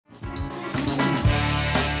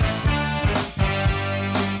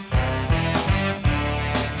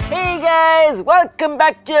guys, welcome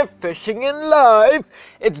back to Fishing in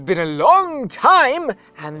Life. It's been a long time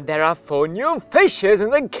and there are 4 new fishes in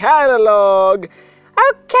the catalog.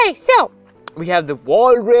 Okay, so we have the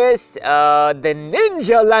walrus, the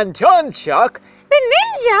ninja lantern shark, the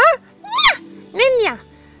ninja,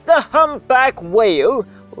 the humpback whale,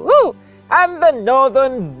 and the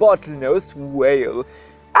northern bottlenose whale.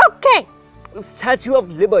 Okay, Statue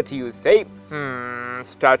of Liberty, you say?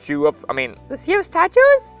 Does he have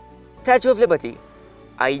statues? Statue of Liberty.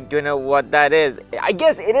 I don't know what that is. I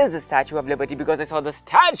guess it is the Statue of Liberty because I saw the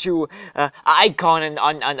statue icon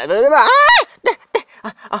on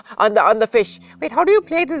the fish. Wait, how do you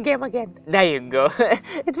play this game again? There you go.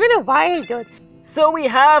 It's been a while, dude. So we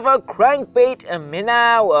have a crankbait, a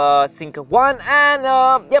minnow, a sinker 1, and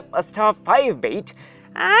a star 5 bait.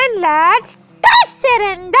 And let's toss it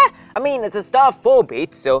in the... it's a star 4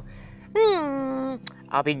 bait, so...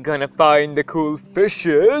 Are we gonna find the cool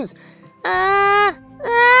fishes? I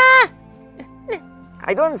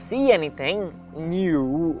don't see anything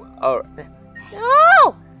new or...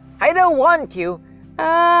 No! I don't want to.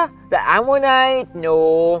 The ammonite,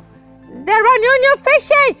 no. There are new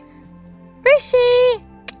fishes! Fishy!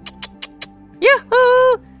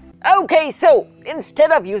 Yoo-hoo! Okay, so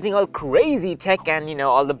instead of using all crazy tech and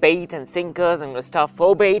all the bait and sinkers and the star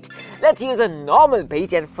 4 bait, let's use a normal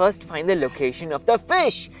bait and first find the location of the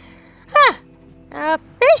fish.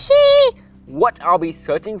 Fishy! What are we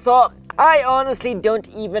searching for? I honestly don't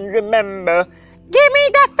even remember. Give me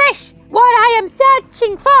the fish! What I am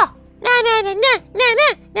searching for!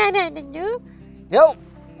 No.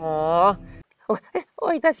 Aww.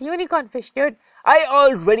 Oh, that's unicorn fish, dude. I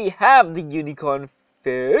already have the unicorn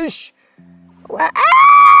fish. Is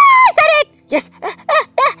that it? Yes.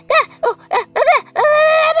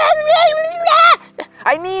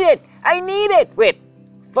 I need it. Wait.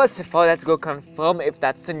 First of all, let's go confirm if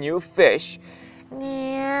that's a new fish.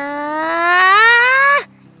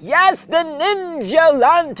 Yes, the ninja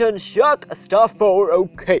lantern shark, a star 4.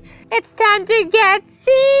 Okay. It's time to get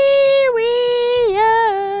serious.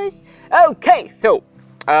 Okay, so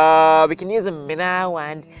we can use a minnow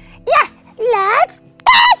and yes, let's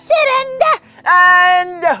toss it in the...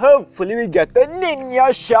 And hopefully we get the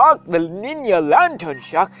ninja shark, the ninja lantern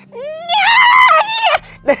shark.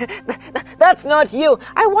 That's not you.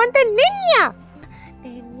 I want the ninja.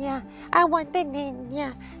 I want the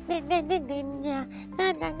ninja. Ninja.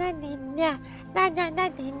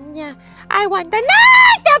 I want the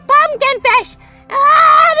pumpkin fish.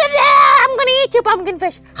 I'm gonna eat you, pumpkin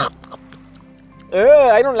fish.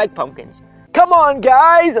 I don't like pumpkins. Come on,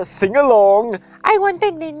 guys, sing along. I want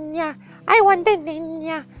the ninja. I want the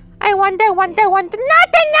ninja. I want the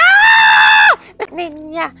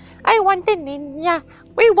ninja. I want the ninja.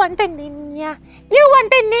 We want the ninja. You want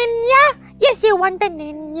the ninja? Yes, you want the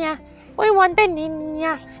ninja. We want the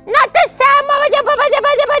ninja. Not the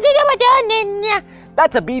ninja.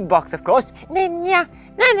 That's a beatbox, of course. Ninja.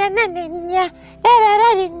 Ninja. Ninja.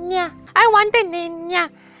 I want the ninja.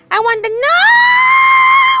 I want the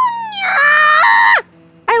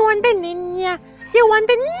I want the ninja. You want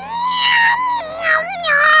the ninja.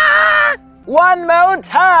 One more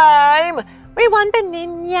time. We want the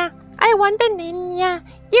ninja. I want the ninja.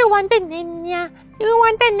 You want the ninja. You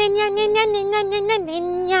want the ninja.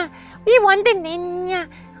 Ninja. We want the ninja.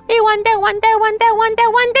 We want the ninja.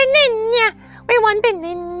 We want the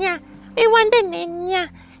ninja. We want the ninja.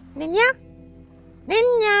 Ninja.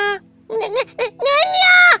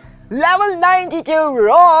 Level 92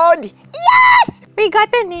 rod. Yes! We got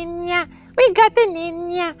the ninja. We got the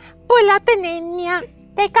ninja. Pull out the ninja.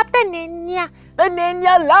 Take up the ninja. The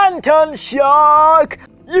ninja lantern shark.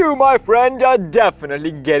 You, my friend, are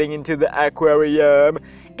definitely getting into the aquarium.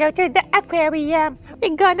 Go to the aquarium. We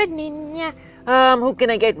got a ninja. Who can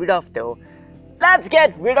I get rid of though? Let's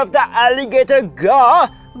get rid of the alligator gar.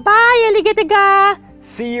 Bye, alligator gar.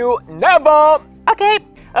 See you never. Okay.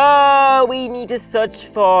 We need to search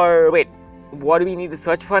for... Wait, what do we need to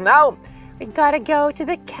search for now? We gotta go to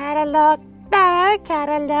the catalog.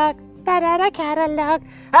 Catalog.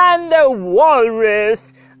 And the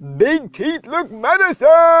walrus. Big teeth look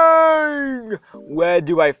menacing. Where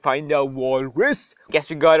do I find a walrus? Guess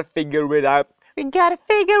we gotta figure it out. We gotta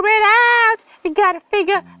figure it out. We gotta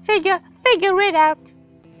figure it out.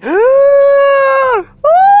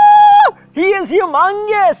 He is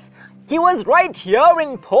humongous. He was right here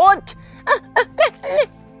in port.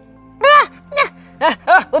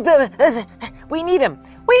 We need him.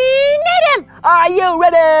 Are you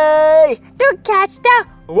ready to catch the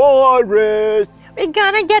walrus? We're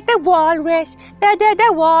gonna get the walrus.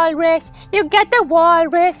 The walrus. You get the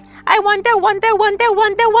walrus. I want the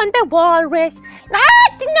walrus. Ah,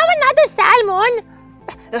 no, another salmon.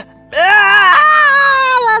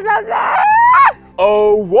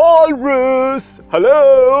 Oh, walrus!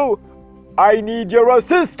 Hello! I need your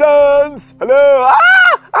assistance! Hello!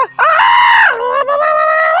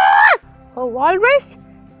 Oh, walrus?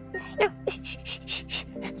 No.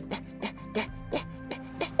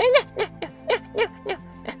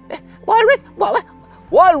 Walrus?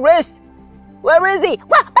 Walrus! Where is he?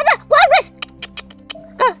 Walrus!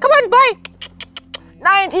 Come on, boy.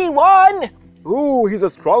 91! Ooh, he's a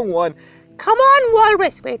strong one. Come on,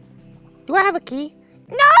 walrus. Wait, do I have a key?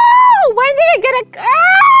 No! When did I get a...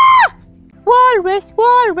 Walrus,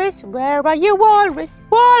 walrus, where are you, walrus?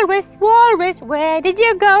 Walrus, walrus, where did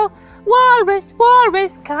you go? Walrus,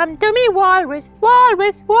 walrus, come to me, walrus.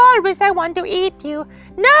 Walrus, walrus, I want to eat you.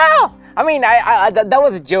 No! I mean, that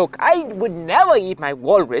was a joke. I would never eat my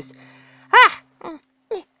walrus.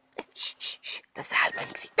 Shh. The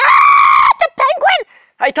salmon sees. The penguin!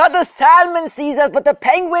 I thought the salmon sees us, but the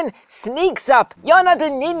penguin sneaks up. You're not a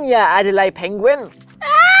ninja, Adelaide Penguin.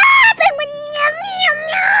 Penguin!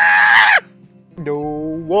 No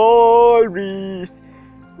worries.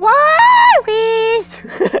 Walrus!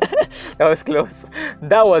 That was close.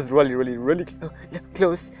 That was really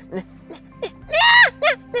close.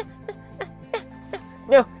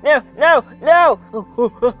 No.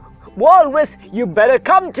 Walrus, you better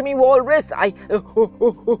come to me, walrus.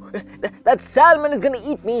 That salmon is gonna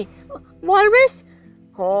eat me. Walrus?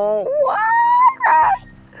 Oh,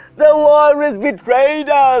 walrus! The walrus betrayed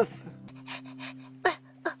us.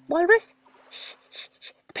 Walrus? Shh.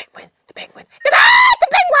 The penguin. The penguin.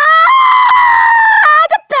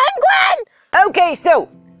 Okay, so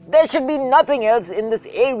there should be nothing else in this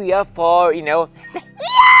area for, Yes!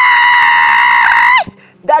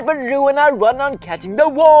 that would ruin our run on catching the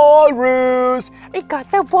walrus. We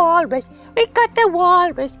got the walrus.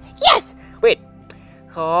 Yes! Wait.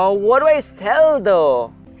 Oh, what do I sell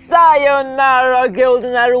though? Sayonara,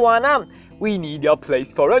 golden arowana. We need a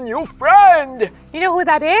place for a new friend. You know who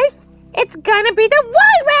that is? It's gonna be the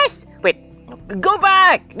walrus! Wait, go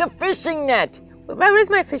back. The fishing net. Where is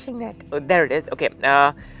my fishing net? Oh, there it is. Okay,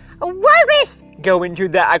 Walrus! go into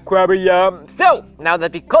the aquarium. So, now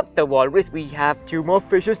that we caught the walrus, we have 2 more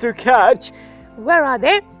fishes to catch. Where are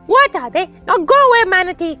they? What are they? Now go away,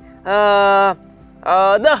 manatee. The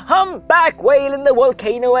humpback whale in the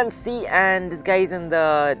volcano and sea, and this guy's in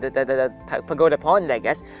the pagoda pond, I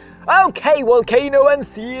guess. Okay, volcano and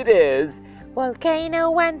sea it is.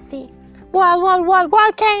 Volcano and sea.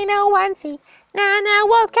 Volcano and sea.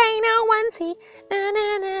 Volcano and sea.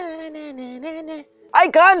 Na. I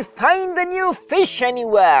can't find the new fish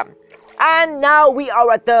anywhere. And now we are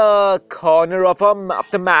at the corner of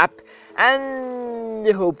the map, and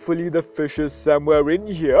hopefully the fish is somewhere in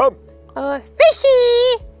here.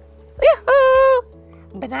 Fishy! Yoo-hoo!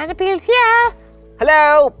 Banana peels here.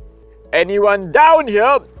 Hello? Anyone down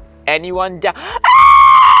here? Anyone down?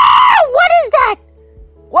 What is that?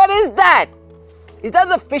 What is that? Is that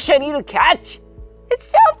the fish I need to catch? It's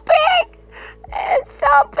so big. It's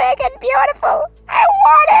so big and beautiful. I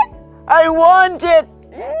want it. I want it.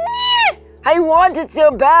 I want it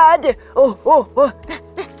so bad. Oh.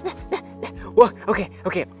 Well, okay.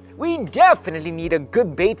 We definitely need a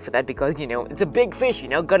good bait for that because, it's a big fish,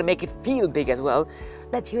 gotta make it feel big as well.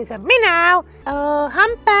 Let's use a minnow. Oh,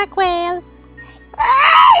 humpback whale.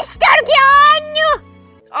 Sturgeon!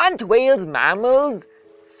 Aren't whales mammals?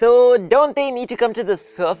 So don't they need to come to the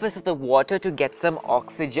surface of the water to get some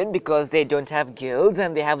oxygen because they don't have gills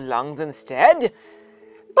and they have lungs instead?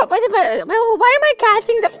 But why am I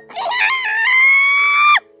catching them?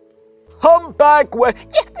 Humpback whale.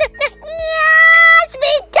 Yes,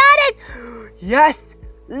 we got it! Yes,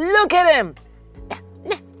 look at him.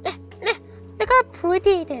 Look how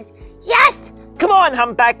pretty it is. Yes! Come on,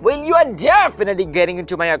 humpback whale, you are definitely getting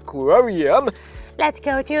into my aquarium. Let's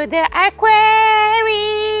go to the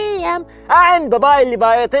aquarium. And bye-bye,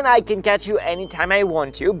 Leviathan. I can catch you anytime I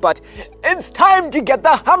want to, but it's time to get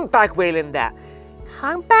the humpback whale in there.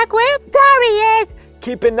 Humpback whale? There he is.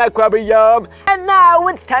 Keep in the aquarium. And now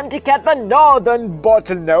it's time to catch the northern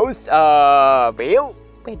bottlenose whale.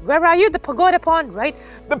 Wait, where are you? The pagoda pond, right?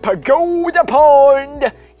 The pagoda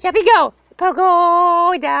pond. Here we go.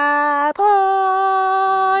 Pagoda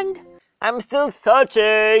pond. I'm still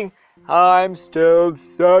searching.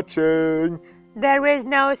 There is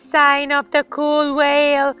no sign of the cool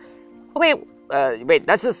whale. Wait, wait,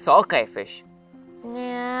 that's a sockeye fish.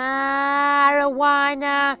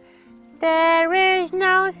 arowana. There is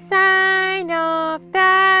no sign of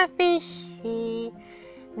the fishy.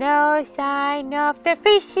 No sign of the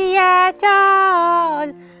fishy at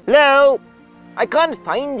all. Hello? I can't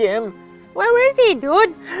find him. Where is he,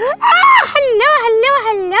 dude? Ah,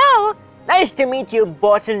 hello. Nice to meet you,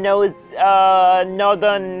 bottlenose,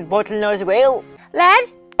 northern bottlenose whale.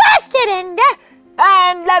 Let's bust it, Ender.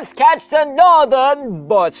 And let's catch the northern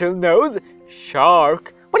bottlenose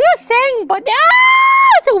shark. What are you saying, bud? Ah,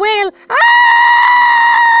 it's a whale. Ah!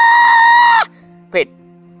 Wait,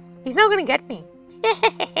 He's not gonna get me.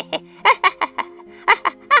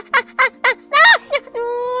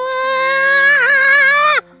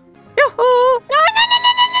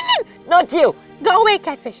 not you. Go away,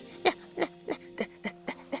 catfish.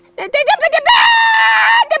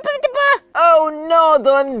 Oh,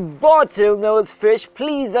 northern bottlenose fish,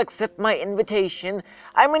 please accept my invitation.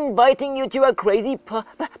 I'm inviting you to a crazy party.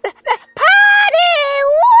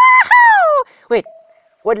 Woohoo! Wait,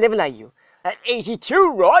 what level are you? At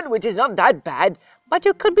 82, Rod, which is not that bad. But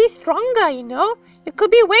you could be stronger, you know? You could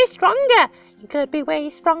be way stronger. You could be way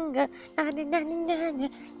stronger.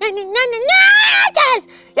 Yes!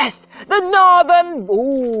 Yes, the northern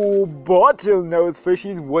bottlenose fish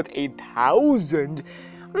is worth 1,000.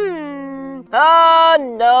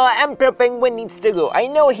 No, Emperor Penguin needs to go. I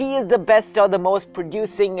know he is the best or the most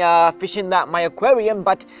producing fish in my aquarium,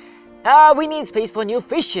 but we need space for new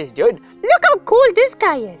fishes, dude. Look how cool this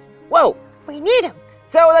guy is. Whoa, We need him.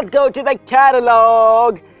 so let's go to the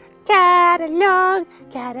catalog. Catalog.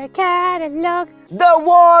 The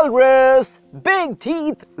walrus, big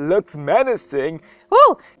teeth, looks menacing.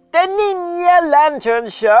 Ooh, The ninja lantern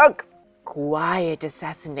shark, quiet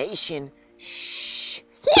assassination. Shh.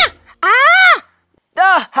 yeah. Ah!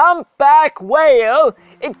 The humpback whale,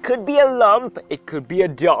 it could be a lump, it could be a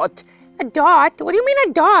dot. A dot? What do you mean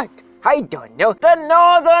a dot? I don't know. The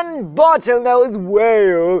northern bottlenose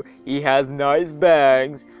whale, he has nice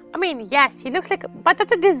bangs. I mean, yes, he looks like, but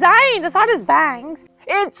that's a design. That's not his bangs.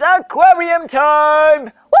 It's aquarium time!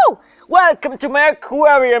 Woo! Welcome to my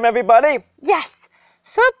aquarium, everybody. Yes,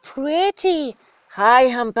 so pretty. Hi,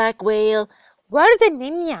 humpback whale. Where's the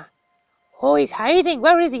ninja? Oh, he's hiding.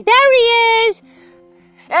 Where is he? There he is.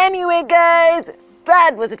 Anyway, guys,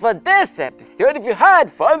 that was it for this episode. If you had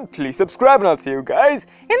fun, please subscribe and I'll see you guys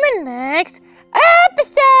In the next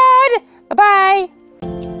episode. Bye-bye.